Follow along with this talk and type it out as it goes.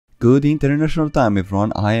Good international time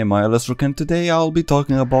everyone, I am ASRock and today I'll be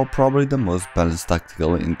talking about probably the most balanced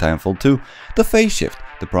tactical in Titanfall 2, the phase shift,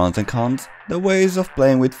 the pros and cons, the ways of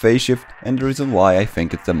playing with phase shift and the reason why I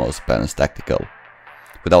think it's the most balanced tactical.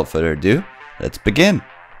 Without further ado, let's begin!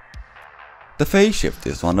 The phase shift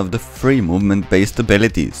is one of the 3 movement based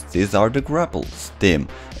abilities. These are the grapples, DIMM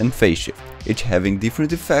and phase shift, each having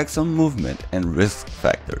different effects on movement and risk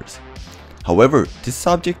factors. However, this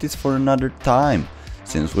subject is for another time,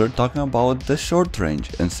 since we're talking about the short range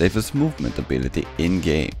and safest movement ability in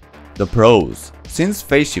game. The pros. Since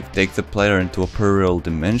phase shift takes the player into a parallel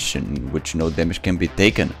dimension in which no damage can be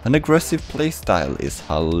taken, an aggressive playstyle is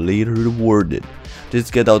highly rewarded.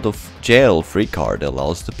 This get out of jail free card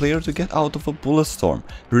allows the player to get out of a bullet storm,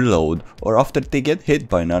 reload, or after they get hit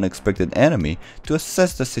by an unexpected enemy to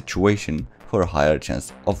assess the situation for a higher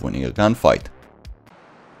chance of winning a gunfight.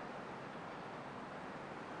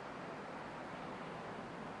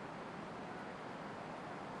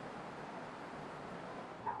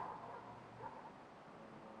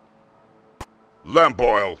 Lamp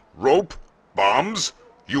oil, rope, bombs?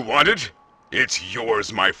 You want it? It's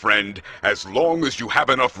yours, my friend, as long as you have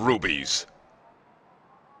enough rubies.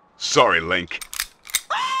 Sorry, Link.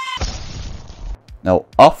 Now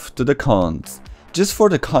off to the cons. Just for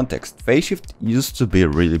the context, phase shift used to be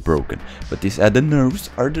really broken, but these added nerfs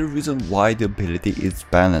are the reason why the ability is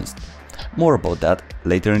balanced. More about that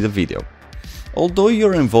later in the video. Although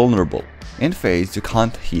you're invulnerable, in phase you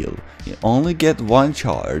can't heal, you only get one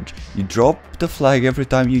charge, you drop the flag every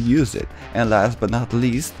time you use it, and last but not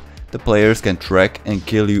least, the players can track and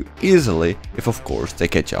kill you easily if of course they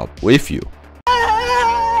catch up with you.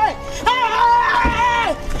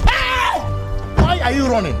 Why are you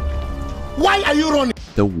running? Why are you running?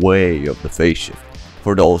 The way of the phase shift.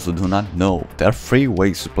 For those who do not know, there are 3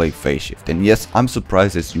 ways to play phase shift, and yes, I'm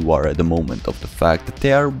surprised as you are at the moment of the fact that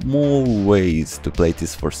there are more ways to play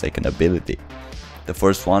this forsaken ability. The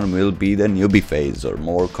first one will be the newbie phase, or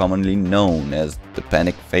more commonly known as the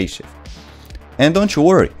panic phase shift. And don't you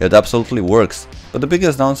worry, it absolutely works, but the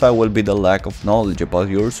biggest downside will be the lack of knowledge about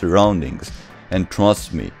your surroundings. And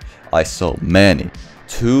trust me, I saw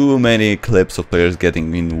too many clips of players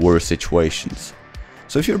getting in worse situations.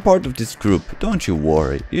 So if you're part of this group, don't you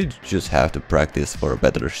worry, you just have to practice for a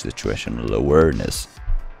better situational awareness.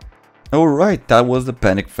 Alright, that was the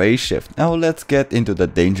panic phase shift. Now let's get into the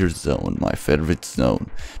danger zone, my favorite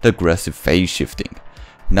zone, the aggressive phase shifting.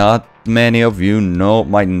 Not many of you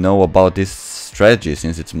might know about this strategy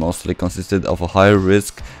since it's mostly consisted of a high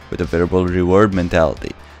risk with a variable reward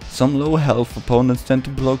mentality. Some low health opponents tend to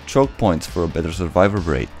block choke points for a better survivor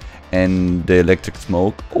rate, and the electric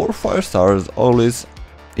smoke or fire stars always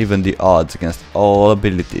even the odds against all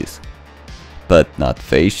abilities. But not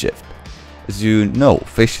phase shift. As you know,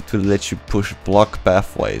 phase shift will let you push block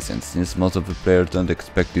pathways, and since most of the players don't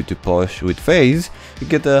expect you to push with phase, you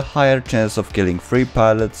get a higher chance of killing 3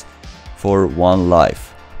 pilots for 1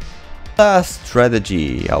 life. Last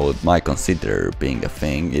strategy I might consider being a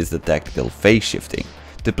thing is the tactical phase shifting.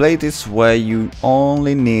 To play this way, you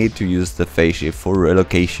only need to use the phase shift for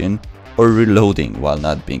relocation or reloading while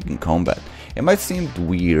not being in combat. It might seem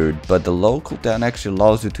weird, but the low cooldown actually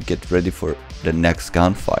allows you to get ready for the next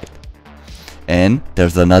gunfight. And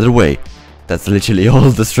there's another way. That's literally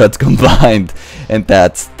all the strats combined, and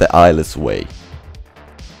that's the eyeless way.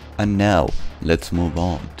 And now, let's move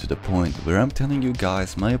on to the point where I'm telling you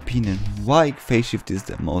guys my opinion why phase shift is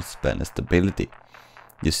the most balanced ability.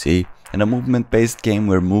 You see, in a movement based game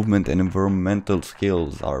where movement and environmental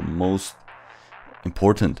skills are most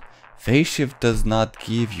important, phase shift does not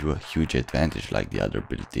give you a huge advantage like the other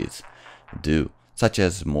abilities do, such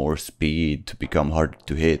as more speed to become harder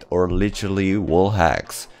to hit or literally wall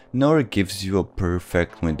hacks, nor it gives you a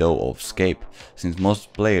perfect window of escape, since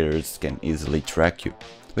most players can easily track you.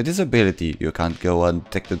 With this ability you can't go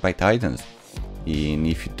undetected by titans, and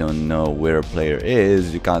if you don't know where a player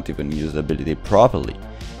is, you can't even use the ability properly.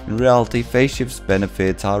 In reality, phase shift's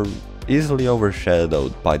benefits are easily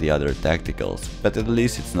overshadowed by the other tacticals, but at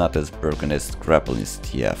least it's not as broken as grappling's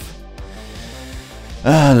TF.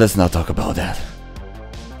 Let's not talk about that.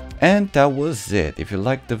 And that was it. If you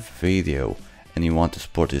liked the video and you want to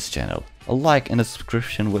support this channel, a like and a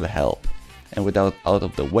subscription will help. And without out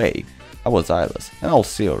of the way, I was Eyeless, and I'll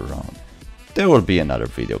see you around. There will be another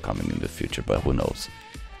video coming in the future, but who knows.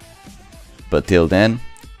 But till then,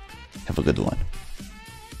 have a good one.